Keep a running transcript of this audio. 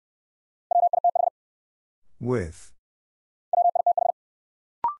With.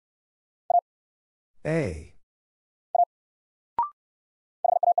 A.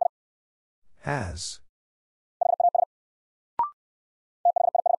 Has.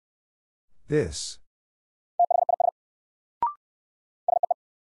 This.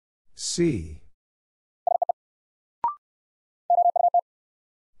 See.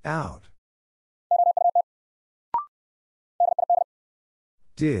 Out.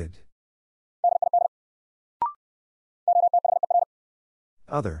 Did.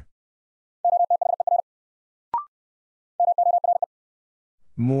 Other.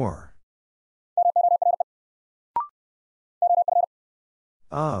 More.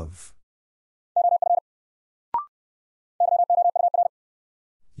 Of.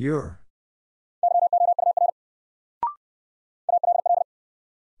 Your.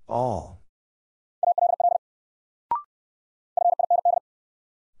 All.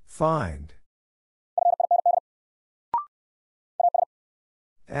 Find.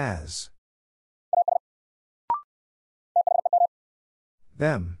 As.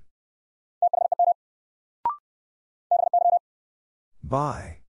 Them.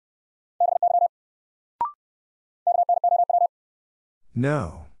 By.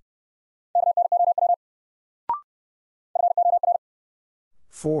 No.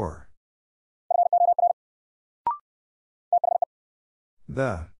 For.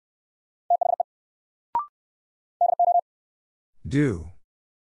 The. Do.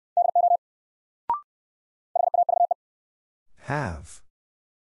 Have.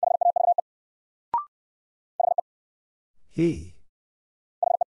 He.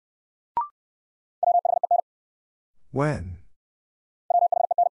 When.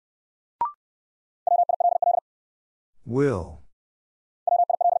 Will.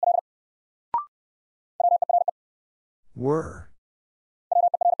 Were.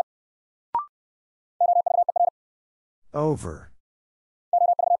 Over.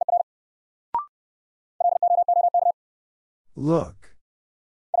 Look.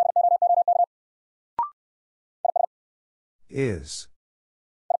 Is.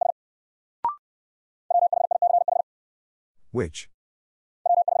 Which.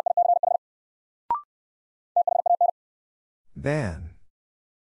 Than.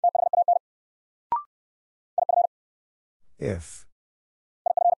 If.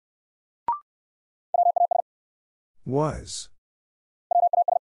 Was.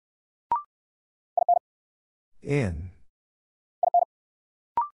 In.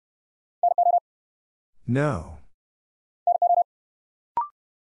 No.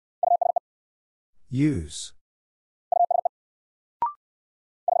 Use.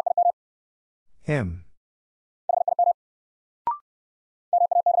 Him.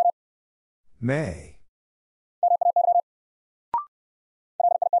 May.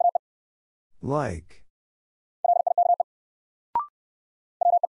 Like.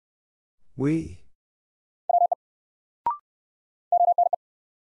 We.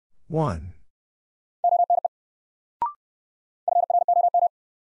 One.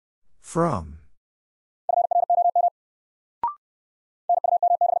 From.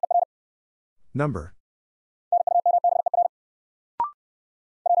 Number.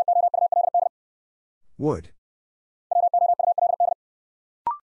 Would.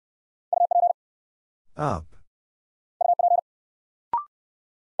 Up.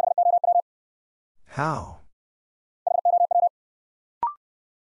 How.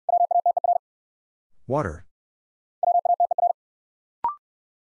 Water.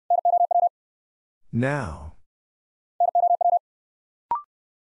 Now.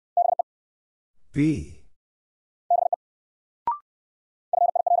 Be.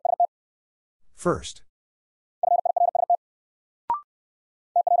 First.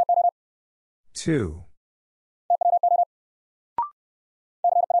 2.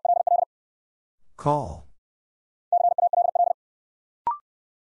 Call.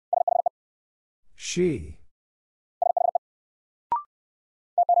 She.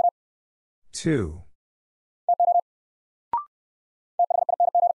 2.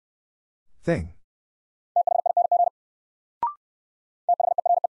 Thing.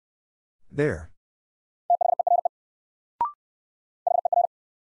 There.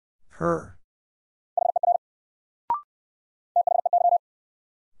 Her.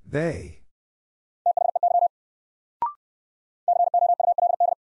 They.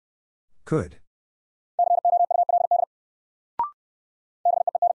 Could.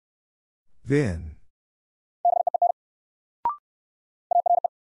 Been.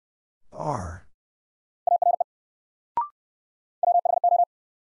 Are.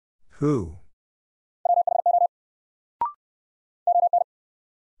 Who.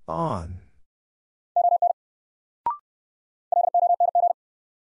 On.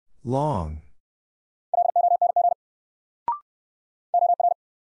 Long.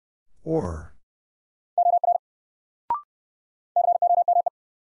 Or.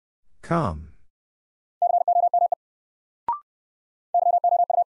 Come.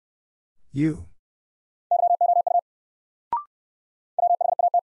 You.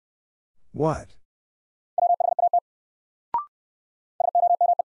 What?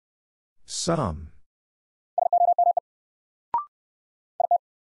 Some.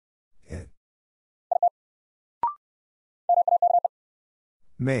 It.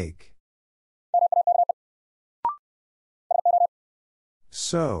 Make.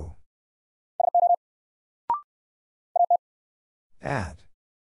 So. At.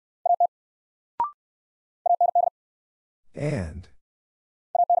 And.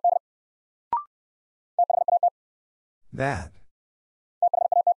 That.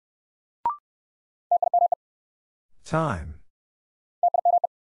 Time.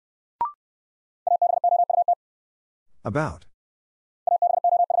 About.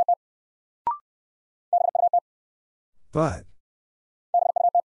 But.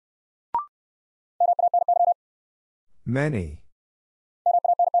 Many.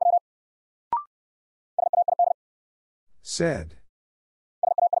 Said.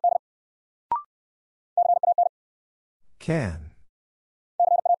 Can.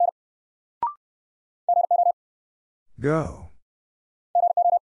 Go.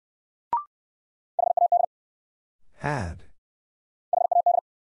 Had.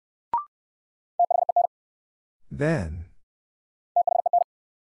 Then.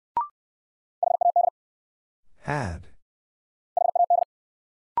 Had.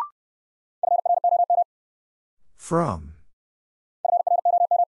 From.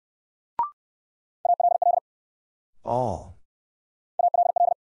 All.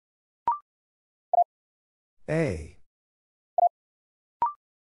 A.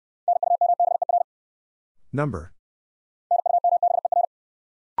 Number.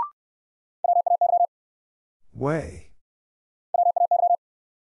 Way.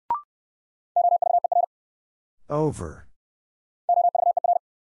 Over.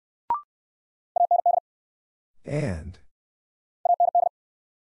 And.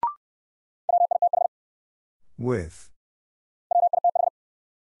 With.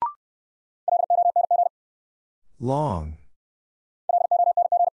 Long.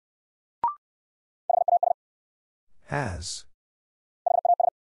 Has.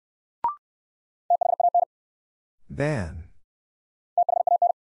 Than.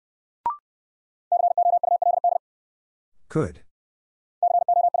 Could.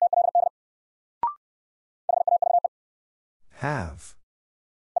 Have.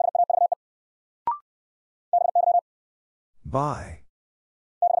 By.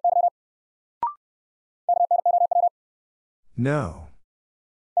 No.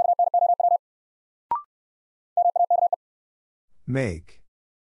 Make.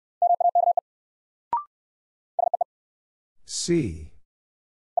 See.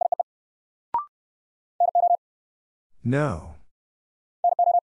 No.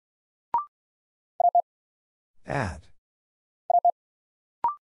 At.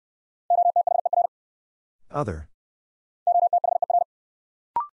 Other.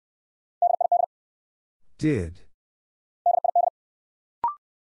 Did.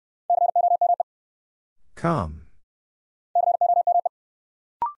 Come.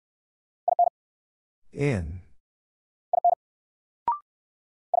 In.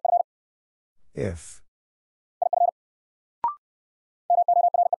 If.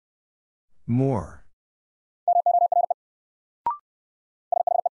 More.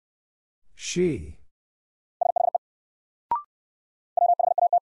 She.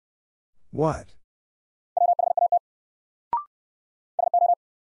 What?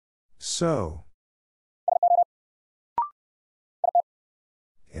 So.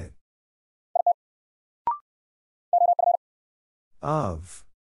 It. Of.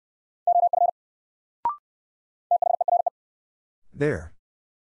 There.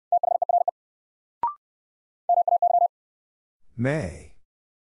 May.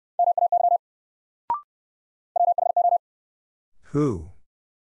 Who?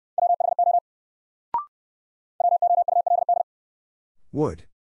 Would.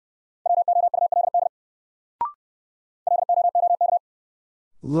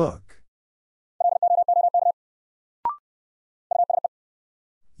 Look.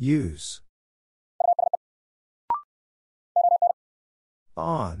 Use.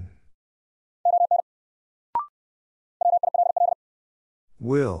 On.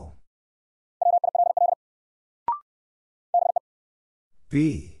 Will.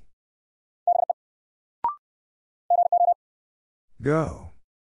 Be. Go.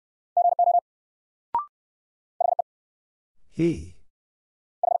 He.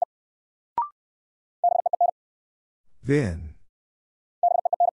 Been.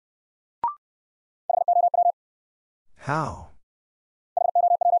 How.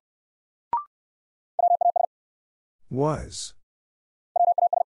 Was.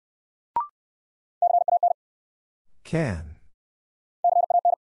 Can.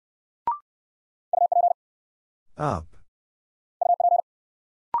 Up.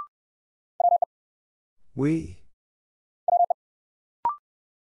 We.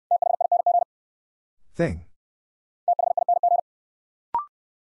 Thing.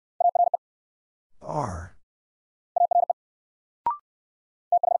 Are.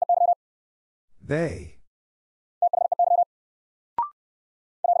 They.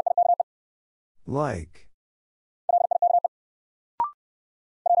 Like.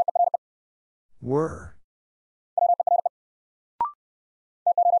 Were.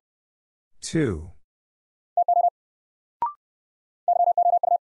 Two.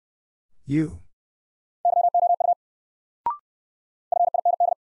 You.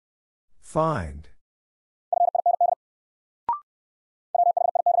 Find.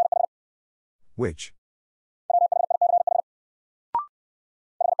 Which.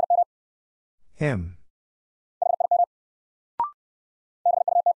 Him.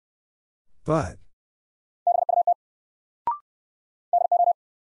 But.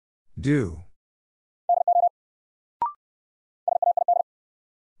 Do.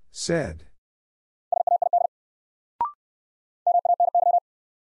 Said.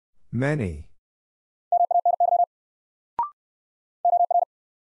 Many.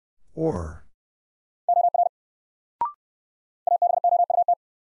 Or.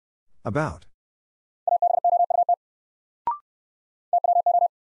 About.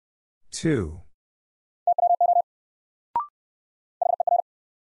 Two.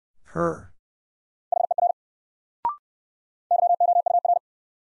 Her.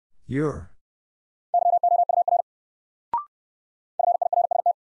 Your.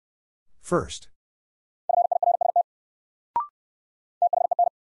 First.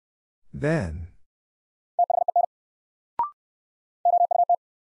 Then.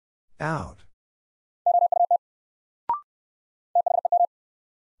 Out.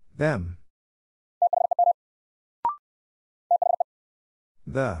 Them.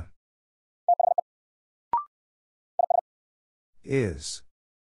 The. Is.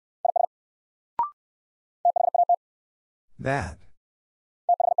 That.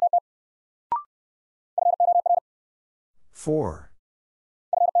 For.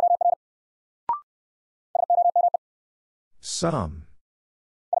 Some.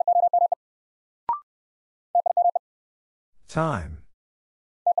 Time.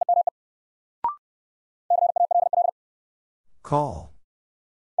 Call.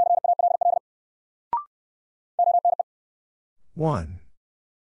 One.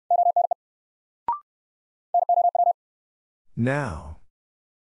 Now.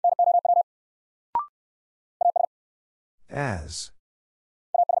 As.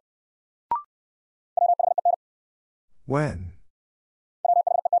 When.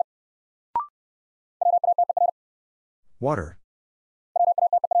 Water.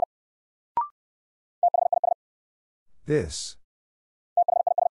 This.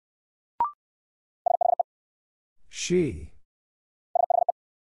 She.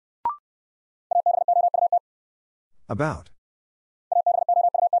 About.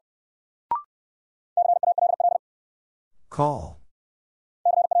 Call.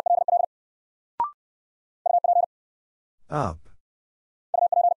 Up.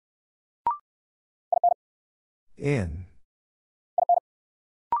 In.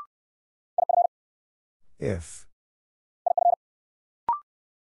 If.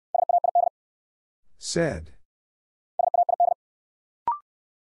 Said.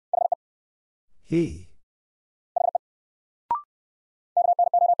 He.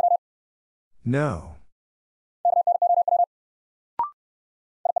 No.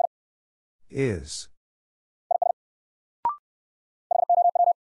 Is.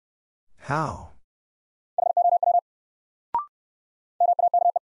 How.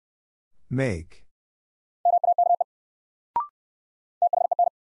 Make.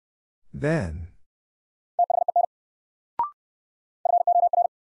 Then.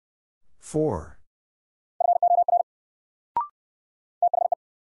 For.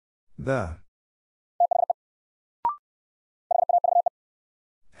 The.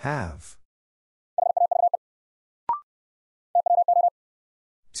 Have.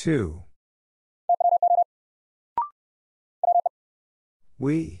 Two.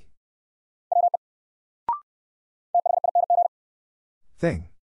 We. Thing.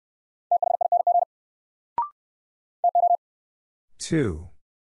 2.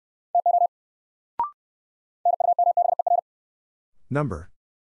 Number.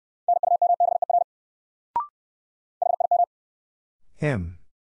 Him.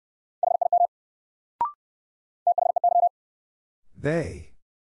 They.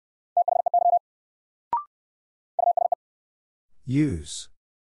 Use.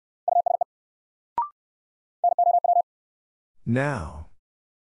 Now.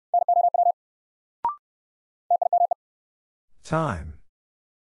 Time.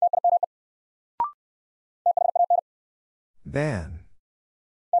 Than.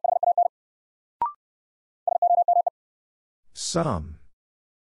 Some.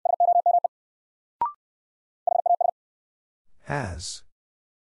 Has.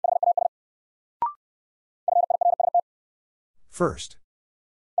 First.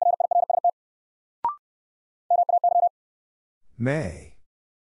 May.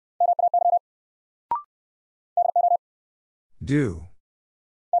 Do.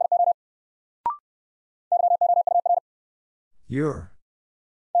 Your.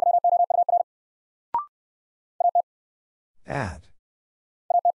 At.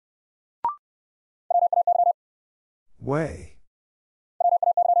 Way.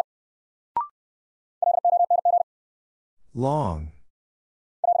 Long.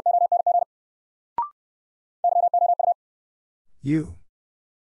 You.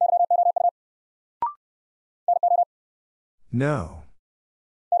 No.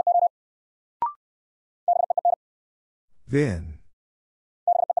 Vin.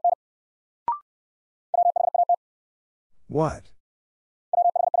 What?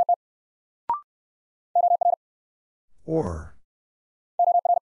 Or.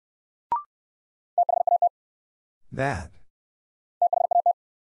 That.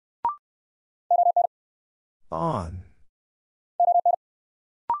 On.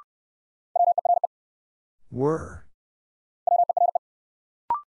 Were.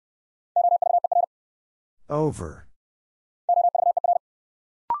 Over.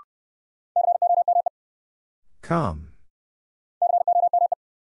 Come.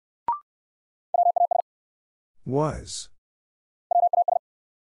 Was.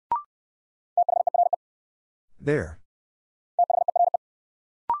 There.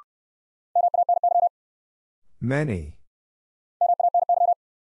 Many.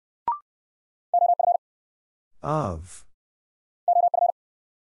 Of.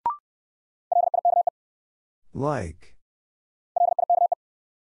 Like.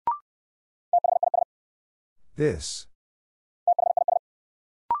 This.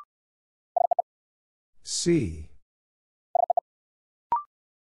 See.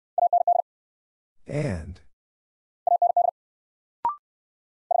 And.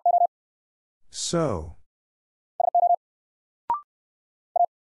 So.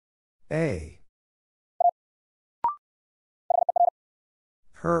 A.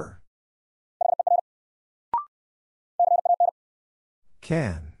 Her.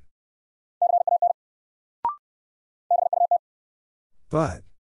 Can. But.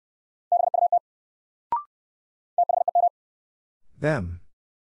 Them.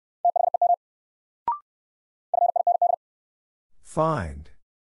 Find.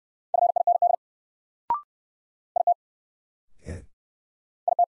 It.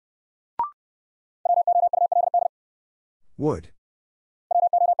 Would.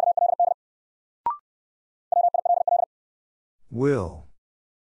 Will.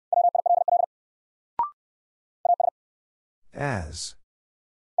 As.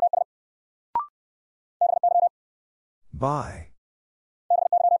 By.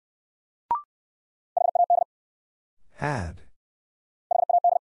 Had.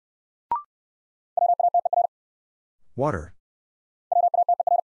 Water.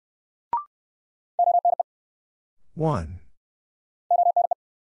 One.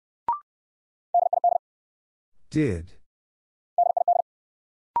 Did.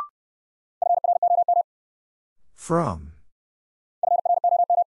 From.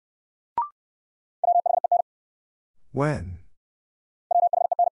 When.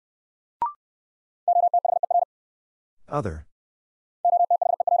 Other.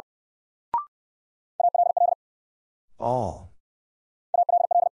 All.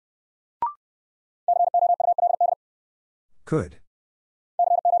 Could.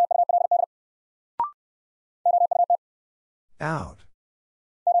 Out.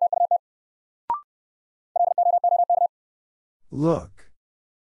 Look.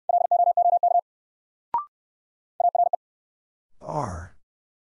 Are.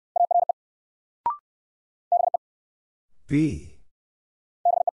 Be.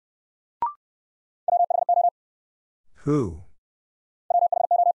 Who.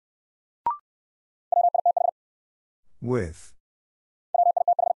 With.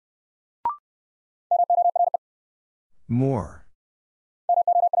 More.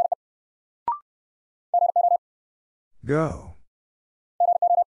 Go.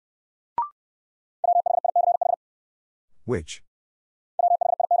 Which.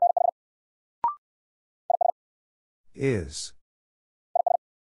 Is.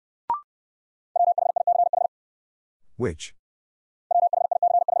 Which.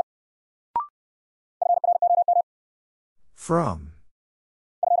 From.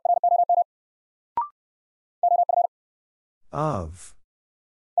 Of.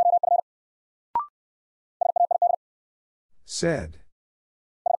 Said.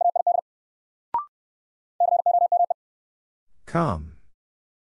 Come.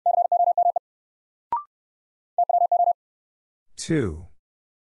 To.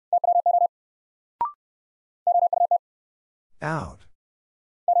 Out.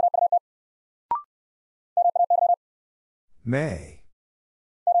 May.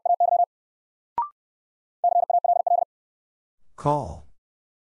 Call.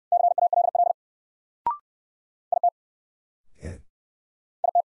 It.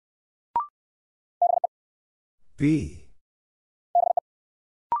 Be.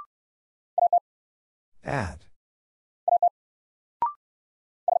 At.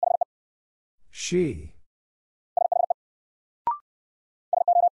 She.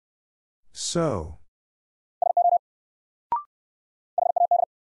 So.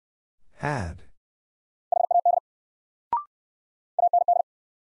 Had.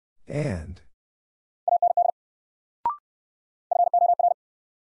 And.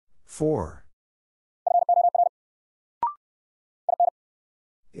 For.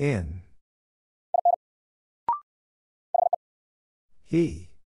 In. He.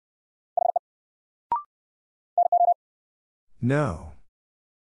 No.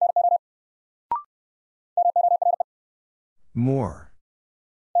 More.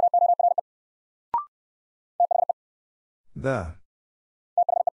 The.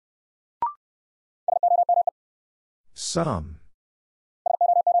 Some.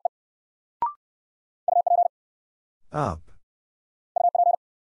 Up.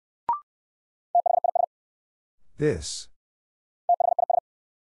 This.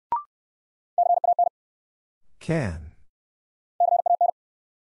 Can.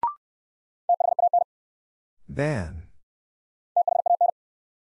 Than.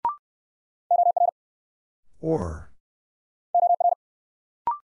 Or.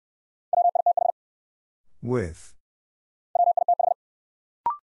 With.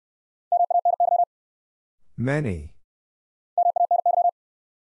 Many.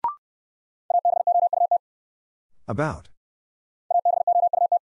 About.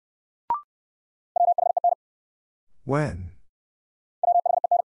 When.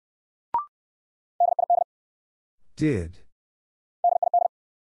 Did.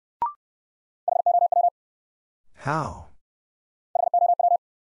 How.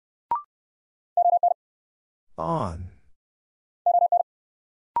 On.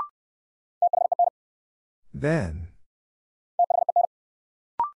 Then.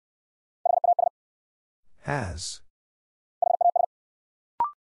 Has.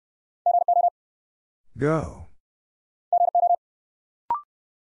 Go.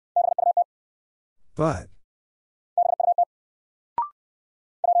 But.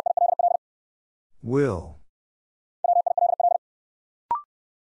 Will.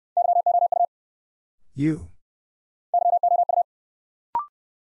 You.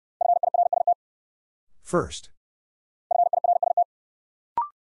 First.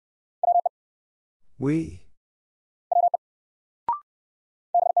 We.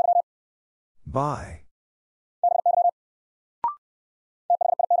 By.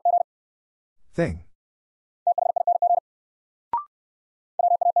 Thing.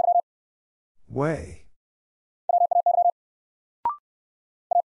 Way.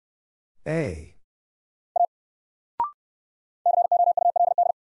 A.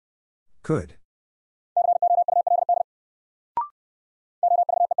 Could.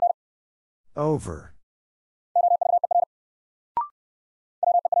 Over.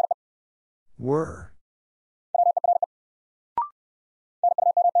 Were.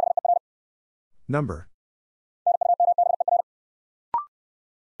 Number.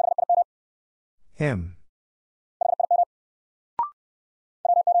 Him.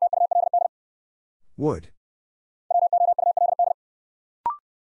 Would.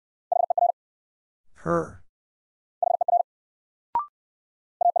 Her.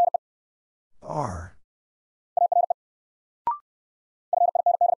 Are.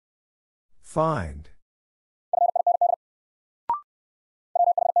 Find.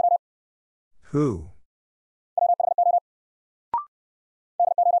 Who.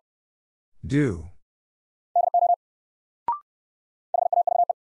 Do.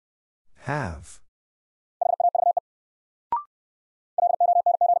 Have.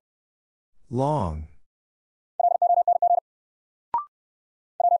 Long.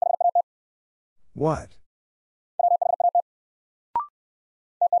 What?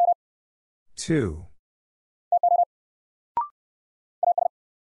 Two.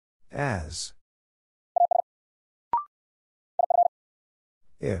 As.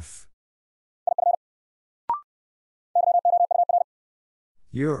 If.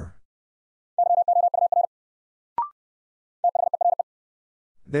 You're.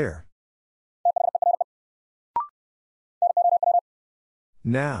 There.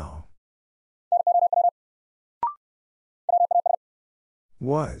 Now.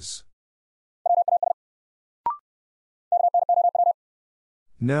 Was.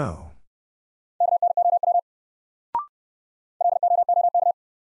 No.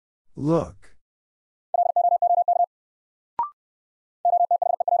 Look.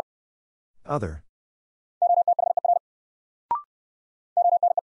 Other.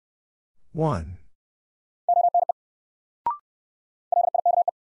 One.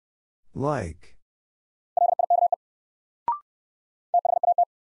 Like.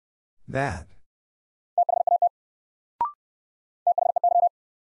 That.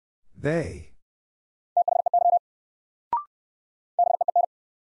 They.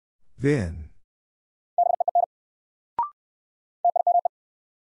 Been.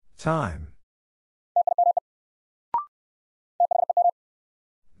 Time.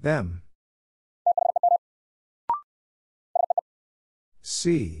 Them.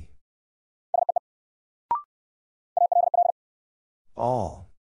 See. All.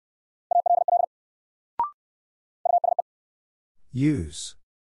 Use.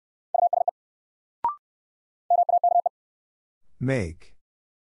 Make.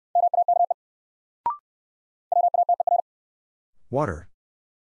 Water.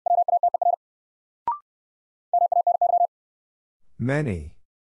 Many.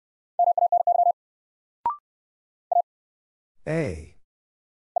 A.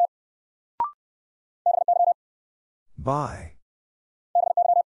 By.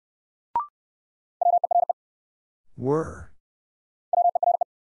 Were.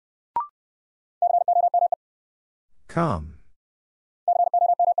 Come.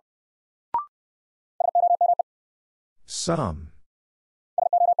 Some.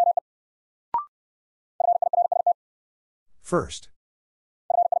 First.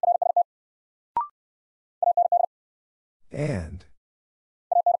 And.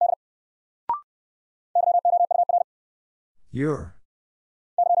 Your.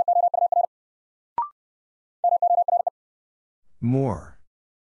 More.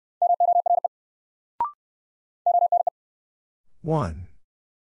 One.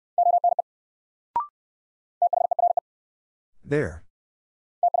 There.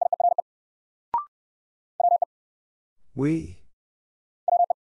 We.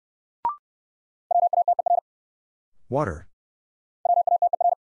 Water.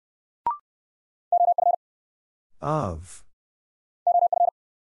 Of.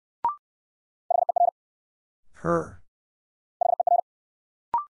 Her.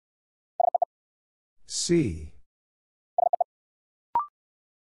 See.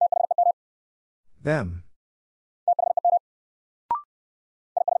 Them.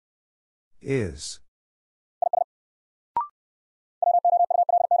 Is.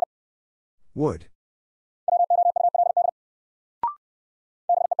 Would.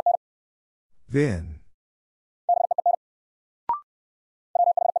 Been.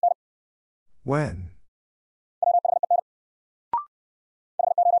 When.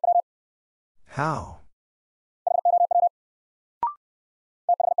 How.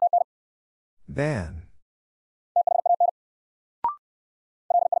 Than.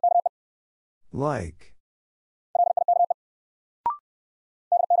 Like.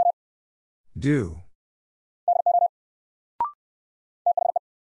 Do.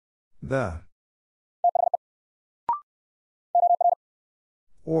 The.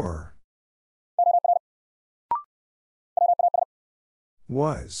 Or.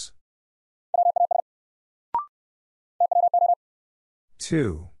 Was.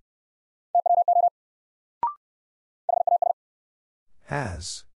 Two.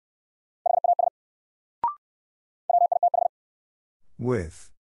 Has.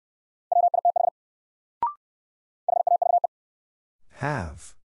 With.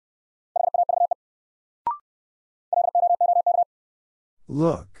 Have.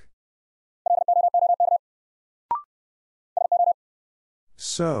 Look.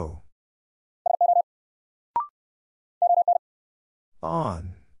 So.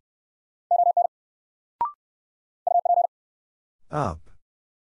 On. Up.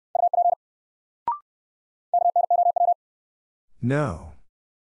 No.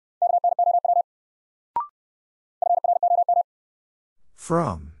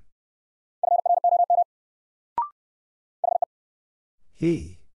 From.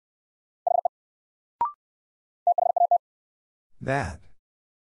 He. That.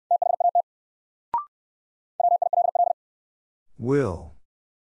 Will.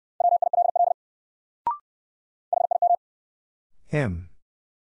 Him.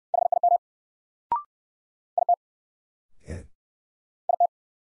 It.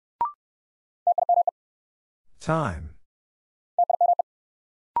 Time.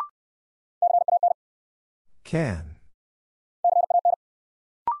 Can.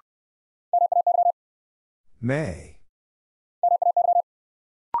 May.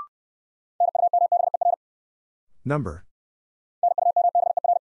 Number.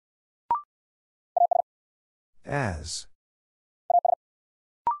 As.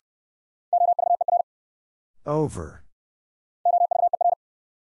 Over.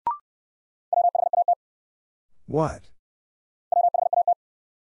 What?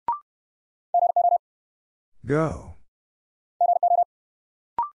 Go.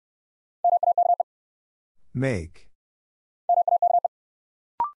 Make.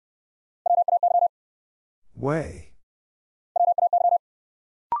 Way.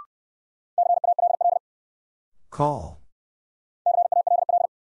 Call.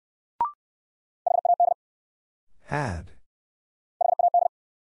 Had.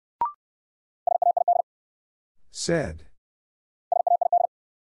 Said.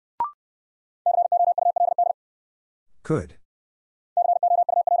 Could.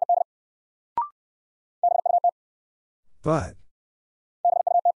 But.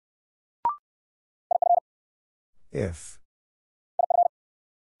 If.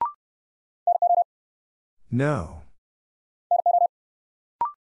 No.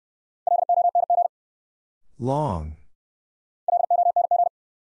 Long.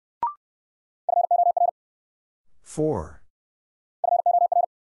 For.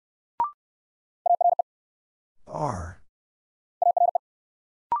 Are.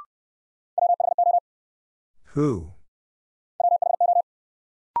 Who.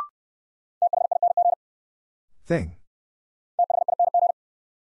 Thing.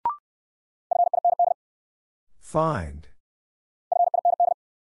 Find.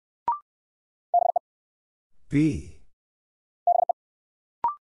 Be.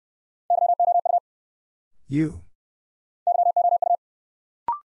 You.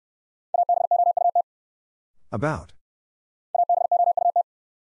 About.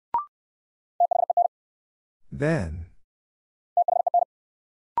 Then.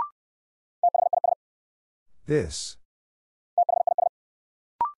 This.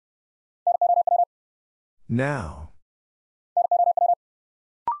 Now.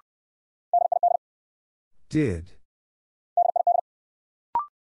 Did.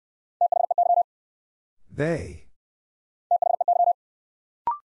 They.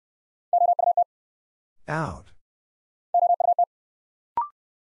 Out.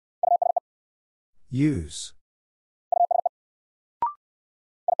 Use.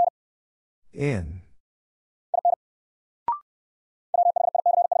 In.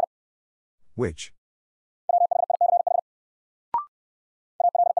 Which.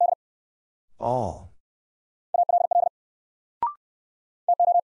 All.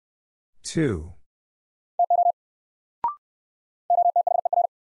 Two.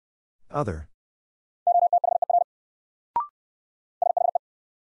 Other.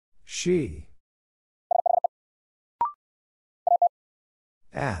 She.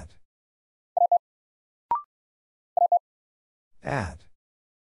 At. At.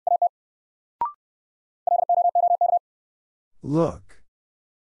 Look.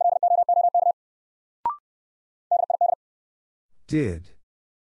 Did.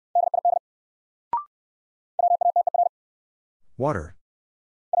 Water.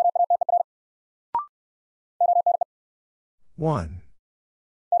 One.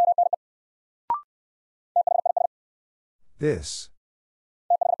 This.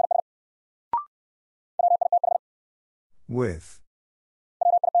 With.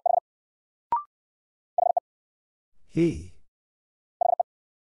 He.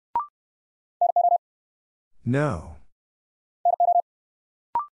 No.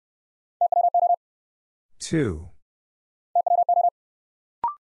 Two.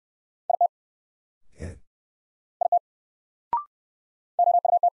 It.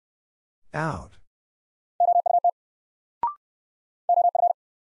 Out.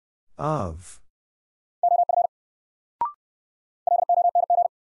 Of.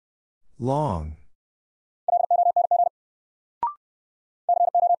 Long.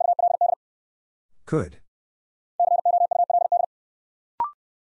 Could.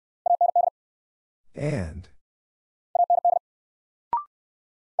 And.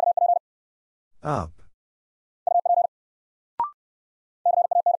 Up.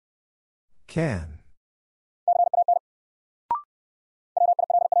 Can.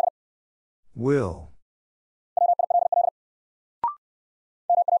 Will.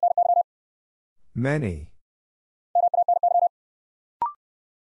 Many.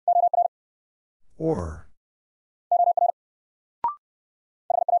 Or.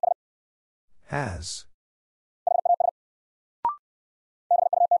 Has.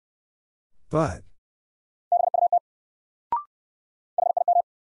 But.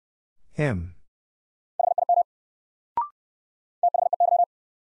 Him.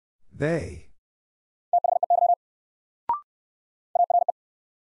 They.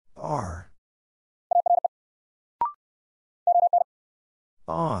 Are.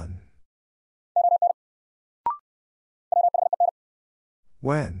 On.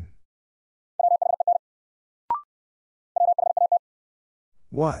 When.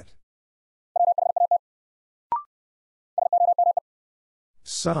 What?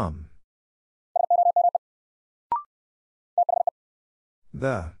 Some.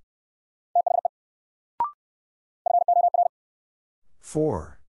 The.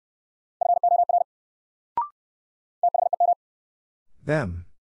 For. Them.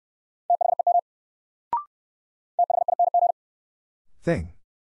 Thing.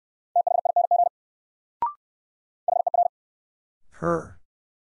 Her.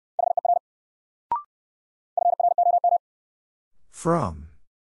 From.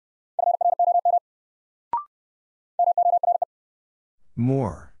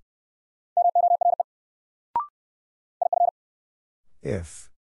 More. If.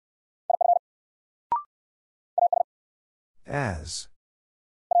 As.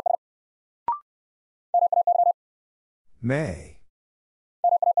 May.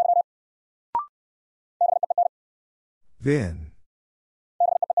 Vin.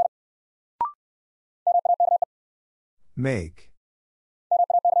 Make.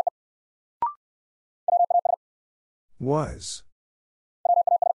 Was.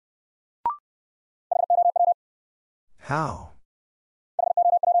 How.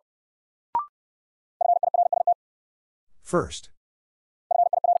 First.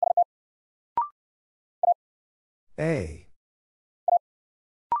 A.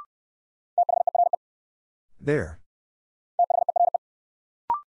 There.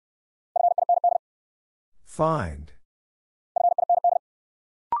 Find.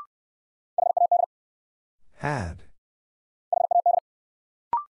 Had.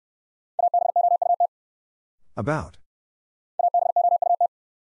 About.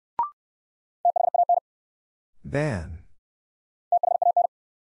 Than.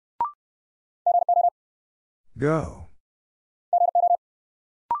 Go.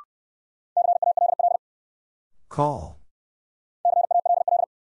 Call.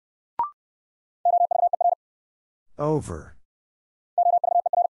 Over.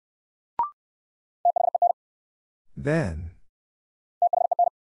 Then.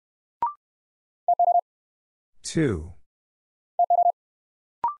 Two.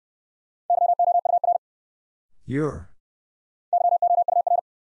 Your.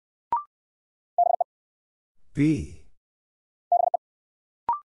 Be.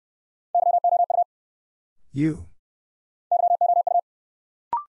 You.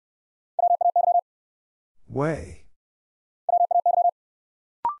 Way.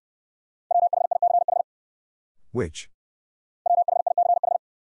 Which.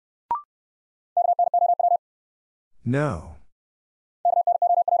 No.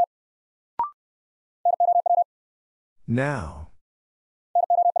 Now.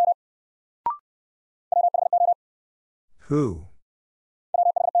 Who.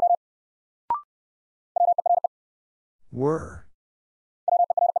 Were.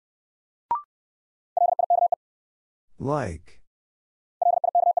 Like.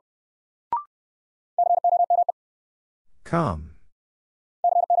 Come.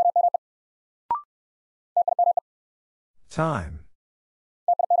 Time.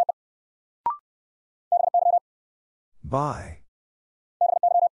 By.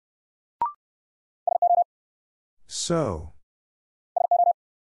 So.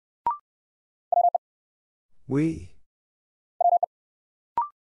 We.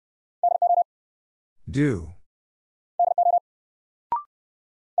 Do.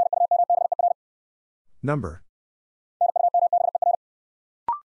 Number.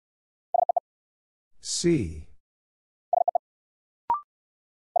 See.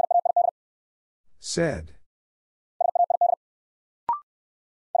 Said.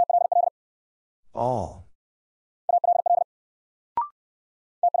 All.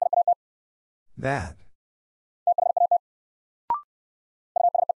 That.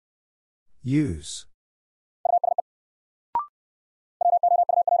 Use.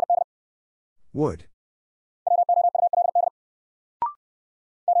 Would.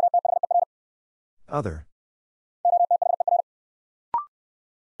 Other.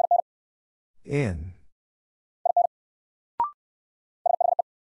 In.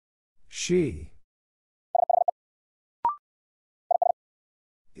 She.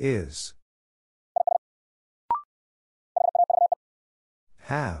 Is.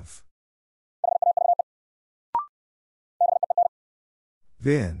 Have.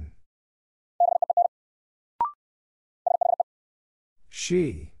 Been.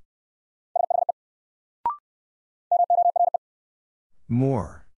 She.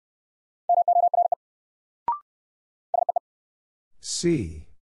 More. See.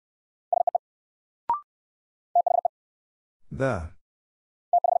 The.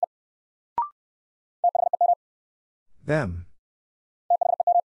 Them.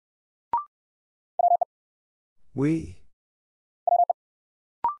 We.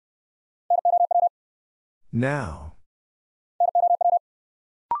 Now.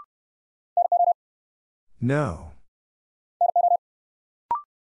 No.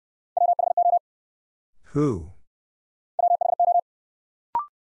 Who?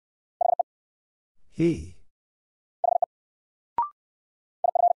 He.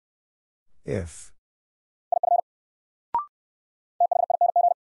 If.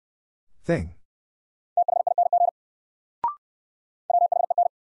 Thing.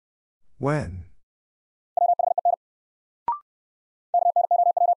 When.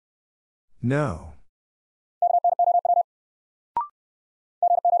 No.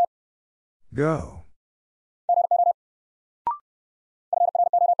 Go.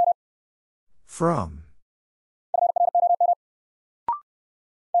 From.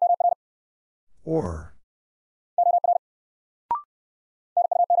 Or.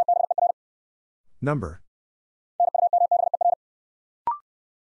 Number.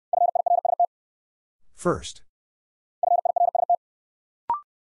 First.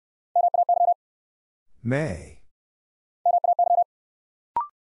 May.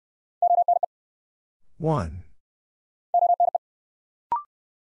 One.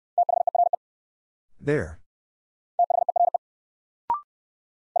 There.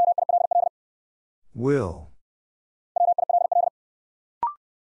 Will.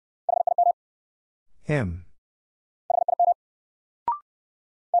 Him.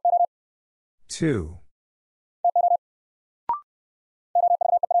 Two.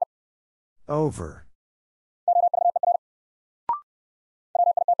 Over.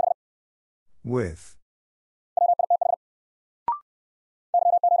 With.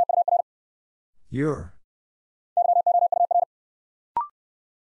 Your.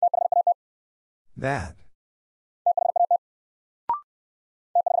 That.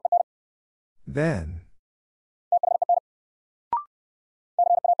 Then.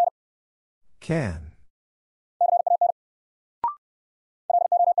 Can.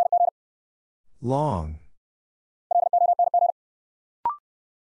 Long.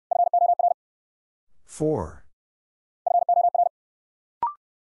 For.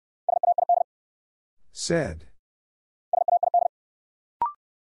 Said.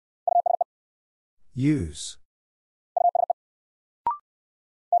 Use.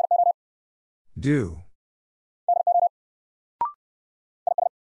 Do.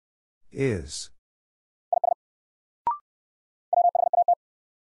 Is.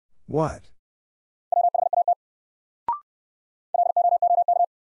 What?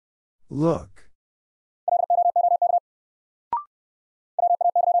 Look.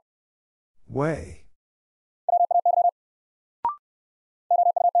 Way.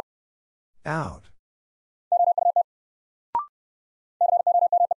 Out.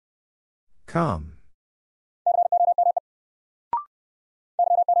 Come.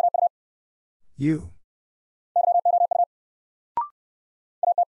 You.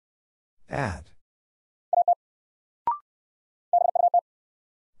 At.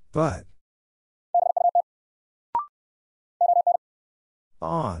 But.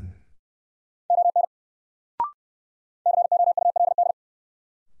 On.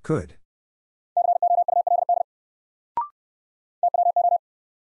 Could.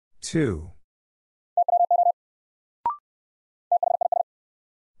 Two.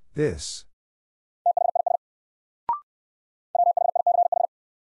 This.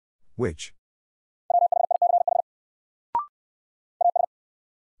 Which.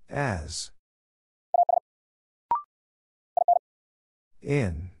 As.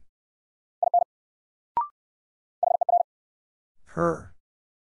 In. Her.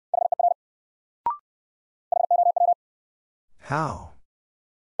 How.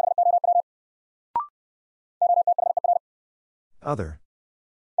 Other.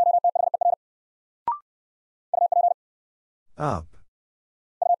 Up.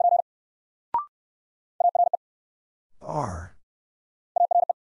 Are.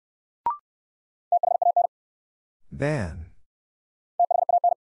 Than.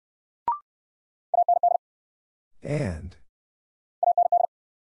 And.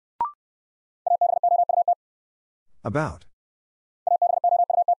 About.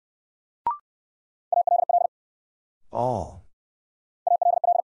 All.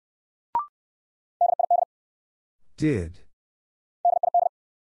 Did.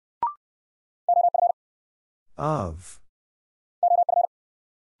 Of.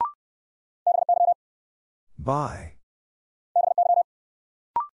 By.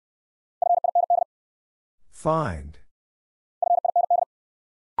 Find.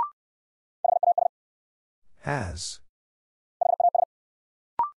 Has.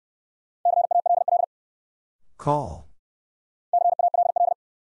 Call.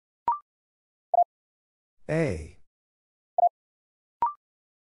 A.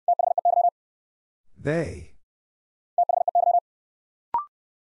 They.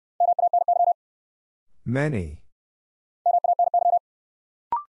 Many.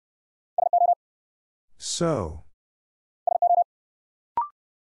 So.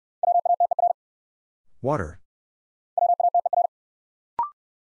 Water.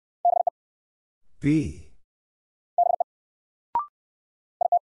 Be.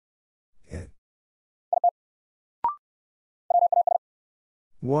 It.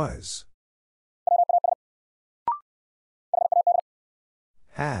 Was.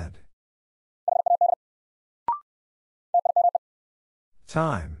 Had.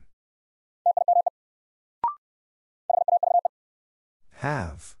 Time.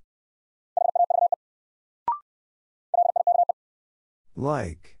 Have.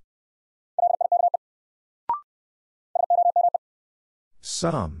 Like.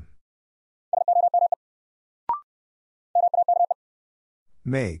 Some.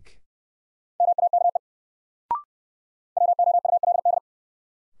 Make.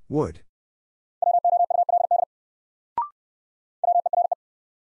 Would.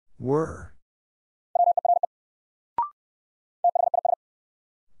 Were.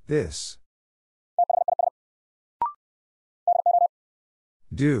 This.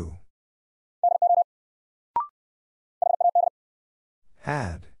 Do.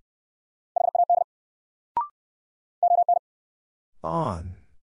 Had. On.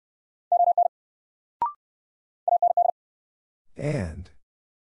 And.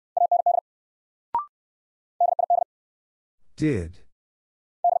 Did.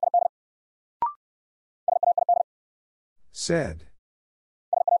 Said.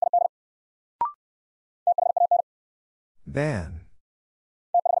 Than.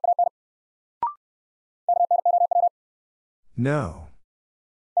 No.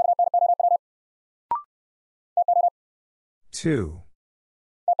 Two.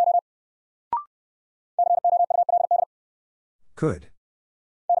 Could.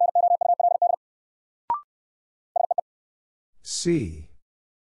 See.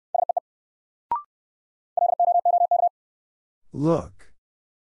 Look.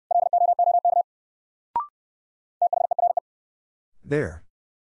 There.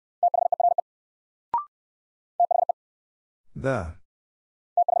 The.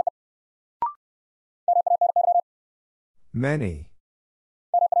 Many.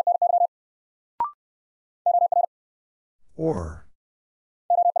 Or.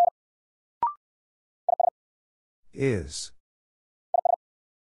 Is.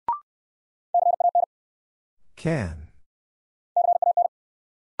 Can.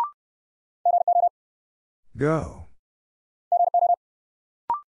 Go.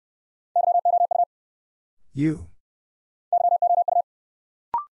 You.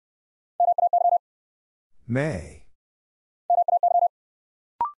 May.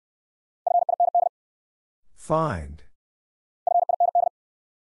 Find.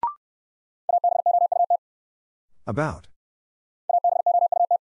 About.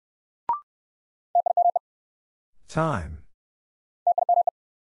 Time.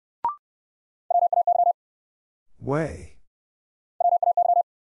 Way.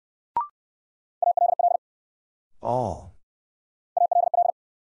 All.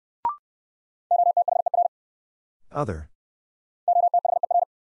 Other.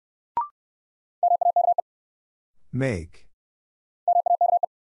 Make.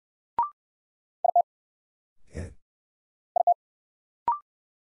 It.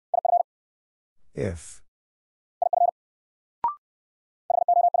 If.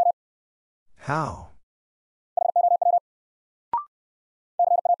 How.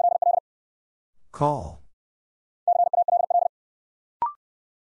 Call.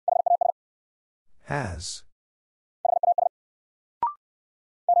 Has.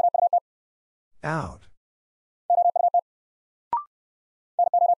 Out.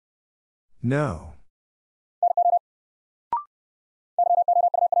 No.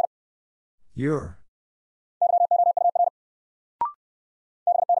 Your.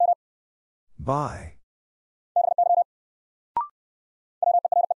 By.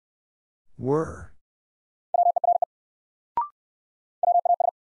 Were.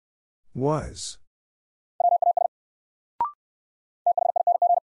 Was.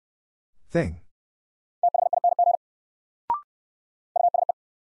 Thing.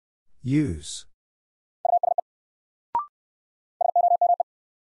 Use.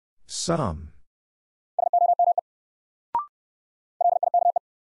 Some.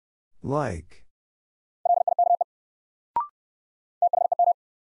 Like.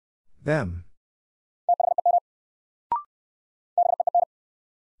 Them.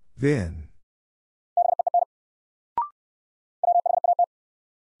 Been.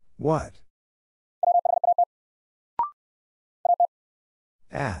 What?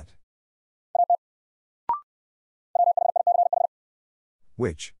 At.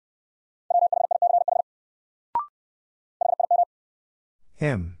 Which?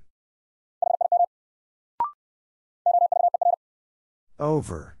 Him.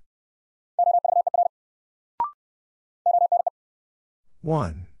 Over.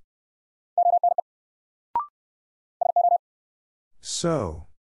 One. So.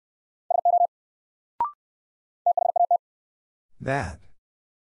 That.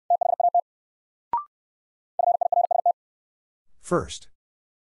 First.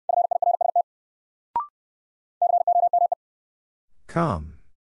 Come.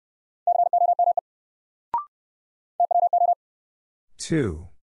 Two.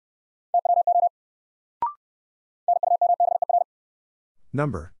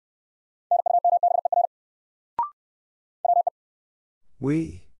 Number.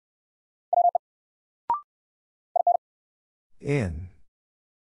 We. In.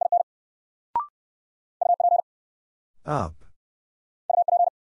 Up.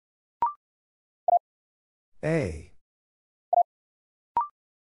 A.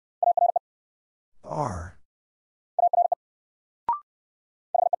 R.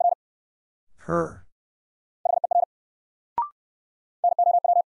 Her.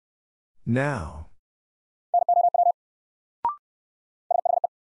 Now.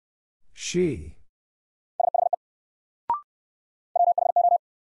 She.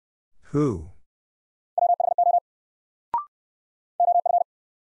 Who.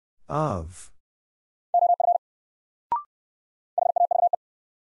 Of.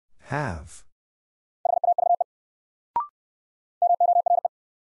 Have.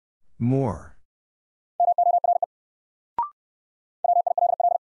 More.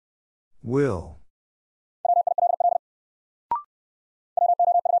 Will.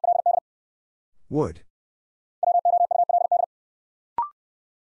 Would.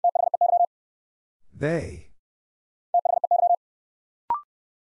 They.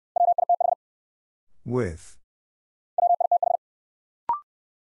 With.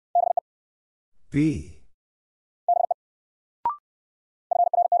 Be.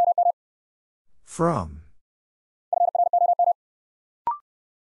 From.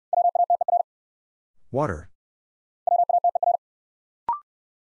 Water.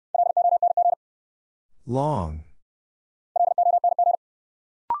 Long.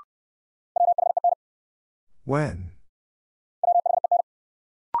 When.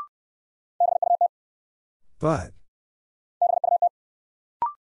 But.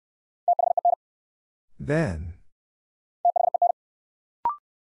 Then.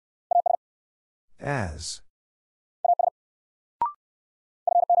 As.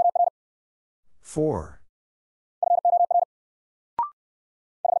 For.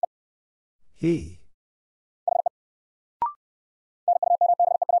 He.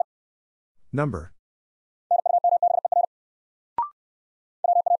 Number.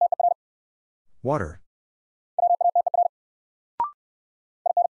 Water.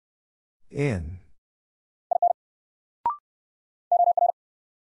 In.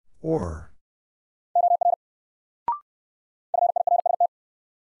 Or.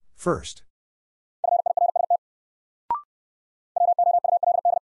 First.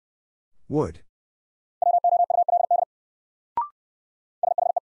 Would.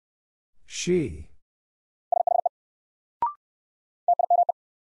 She.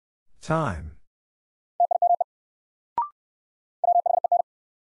 Time.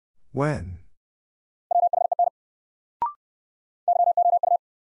 When.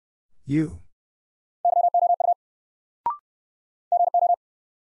 You.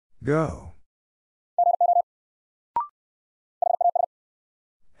 Go.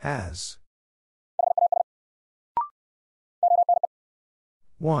 Has.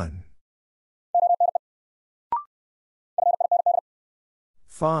 One.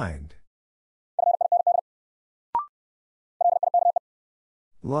 Find.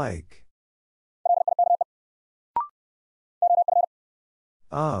 Like.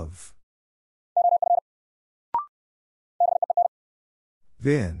 Of.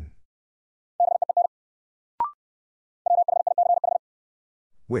 Vin.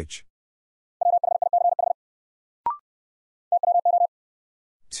 Which.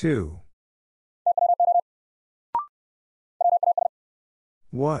 Two.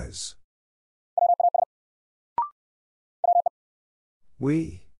 Was.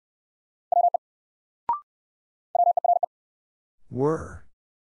 We. Were.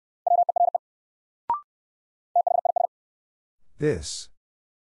 This.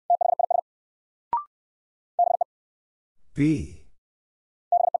 Be.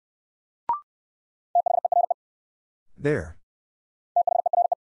 There.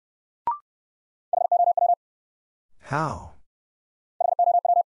 How.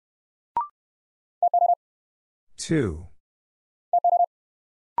 Two.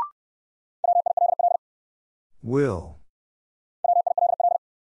 Will.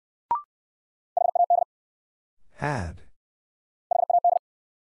 Had.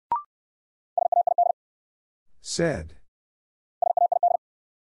 Said.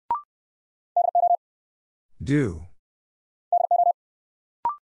 Do.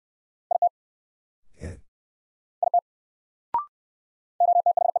 It.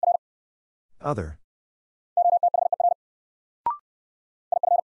 Other.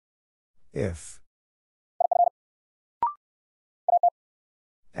 If.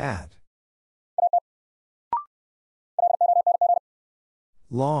 At.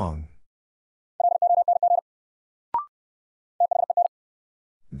 Long.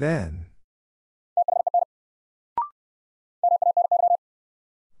 Then.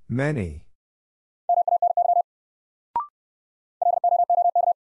 Many.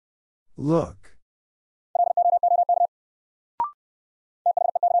 Look.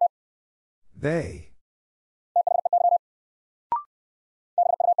 They.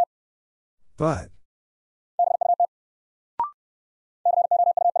 But.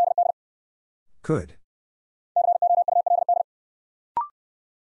 Could.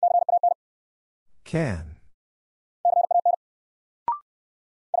 Can.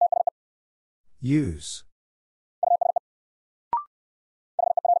 Use.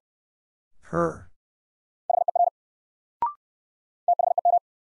 Her.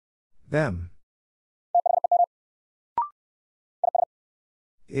 Them.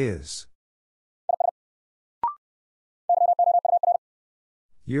 Is.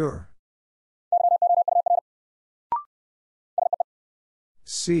 Your.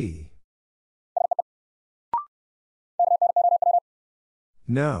 See.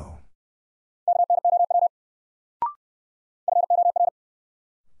 No.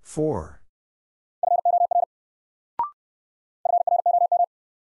 For.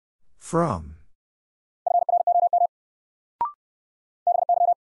 From.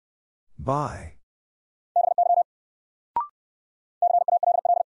 By.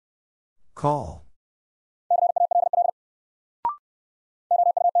 Call.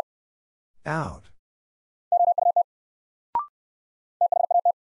 Out.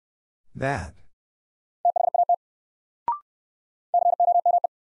 That.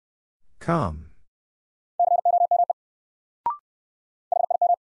 Come.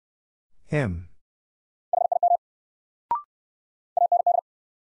 Him.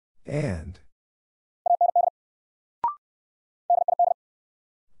 And.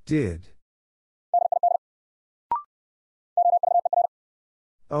 Did.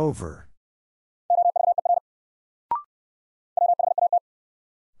 Over.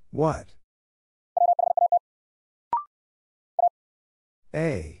 What?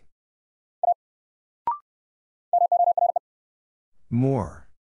 A. More.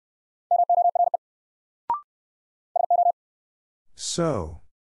 So.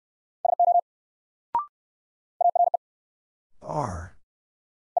 Are.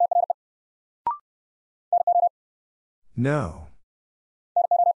 No.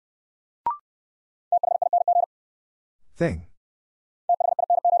 Thing.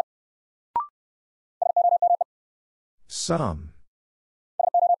 Some.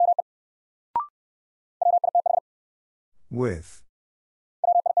 With.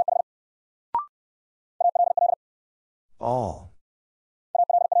 All.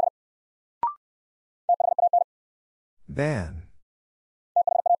 Than.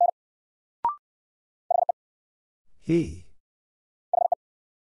 He.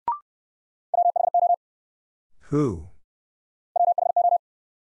 Who.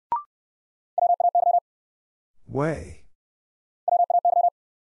 Way.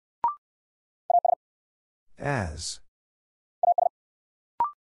 As.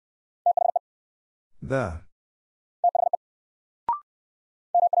 The.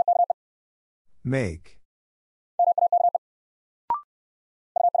 Make.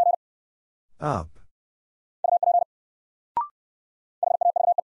 Up.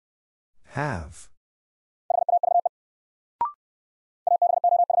 Have.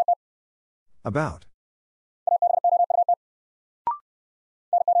 About.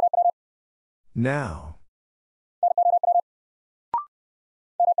 Now.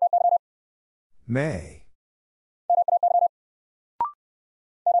 May.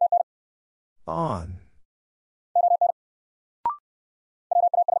 On.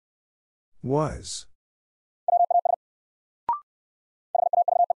 Was.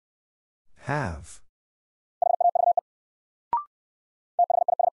 Have.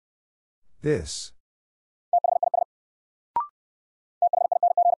 This.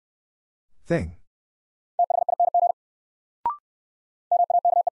 Thing.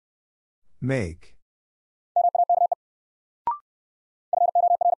 Make.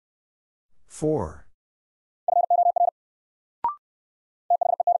 For.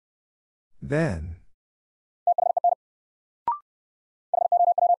 Then.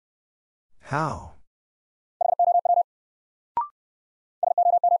 How.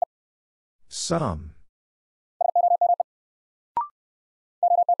 Some.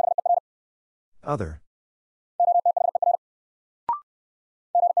 Other.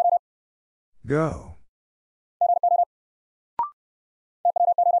 Go.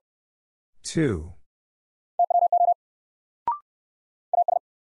 To.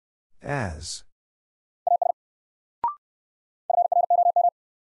 As.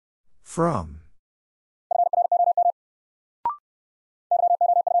 From.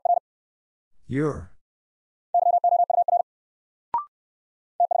 Your.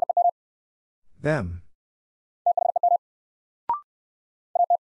 Them.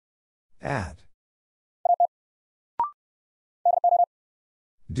 At.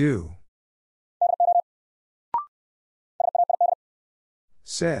 Do.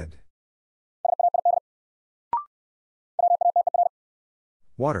 Said.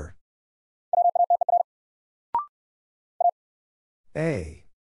 Water. A.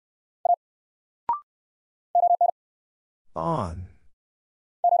 On.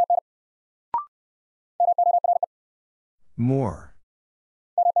 More.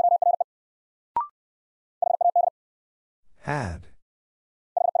 Had.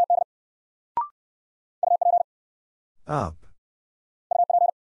 Up.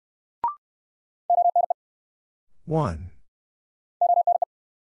 One.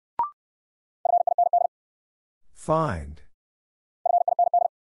 Find.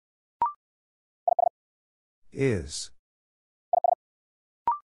 Is.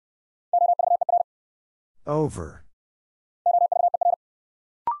 Over.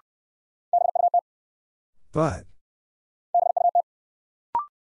 But.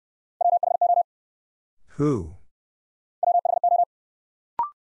 Who.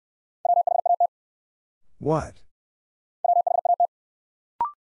 What.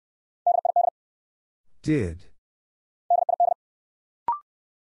 Did.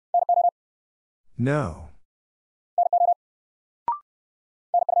 No.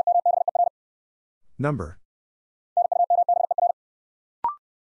 Number.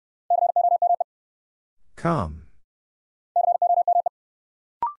 Come.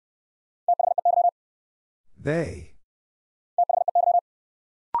 They.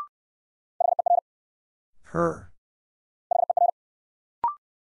 Her.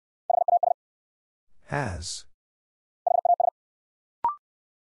 Has.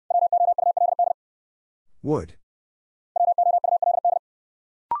 Would.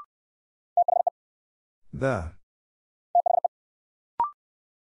 The.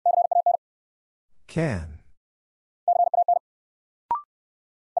 Can.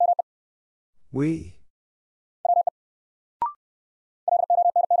 We.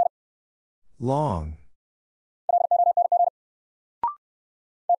 Long.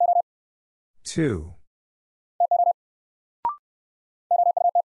 Two.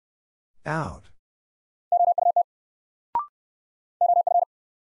 Out.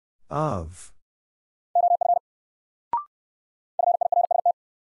 Of.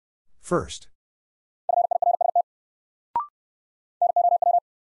 First.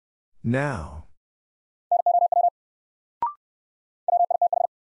 Now.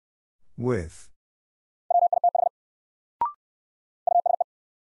 With.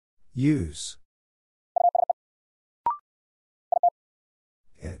 Use.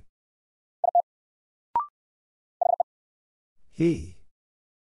 It. He.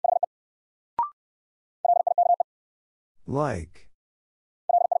 Like.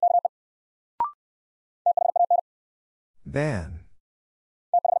 Than.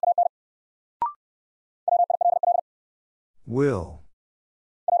 Will.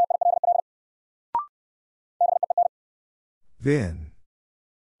 Vin.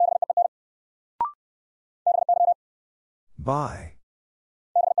 By.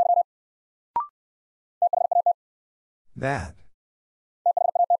 That.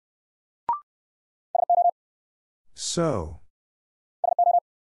 So.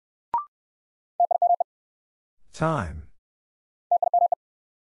 Time.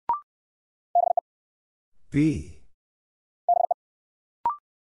 Be.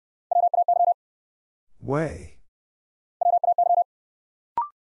 Way.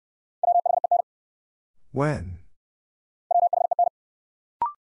 When.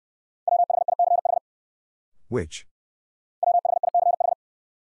 Which.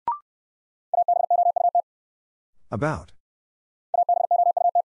 About.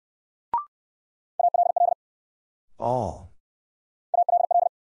 All.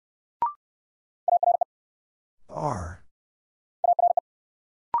 Are.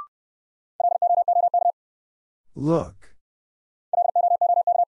 Look.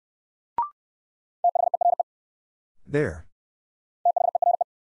 There.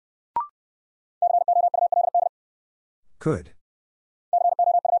 Could.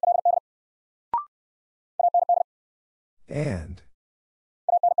 And.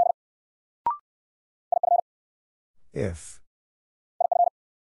 If.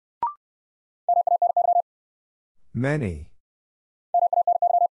 Many.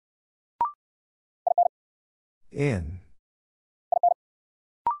 In.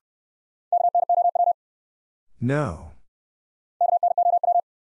 No.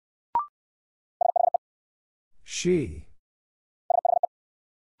 She.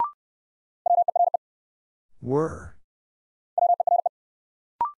 Were.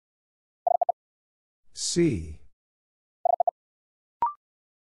 See.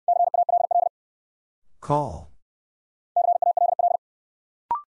 Call.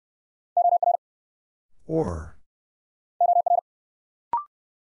 Or.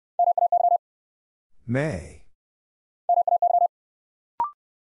 May.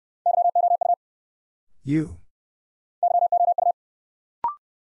 You.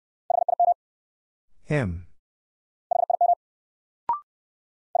 Him.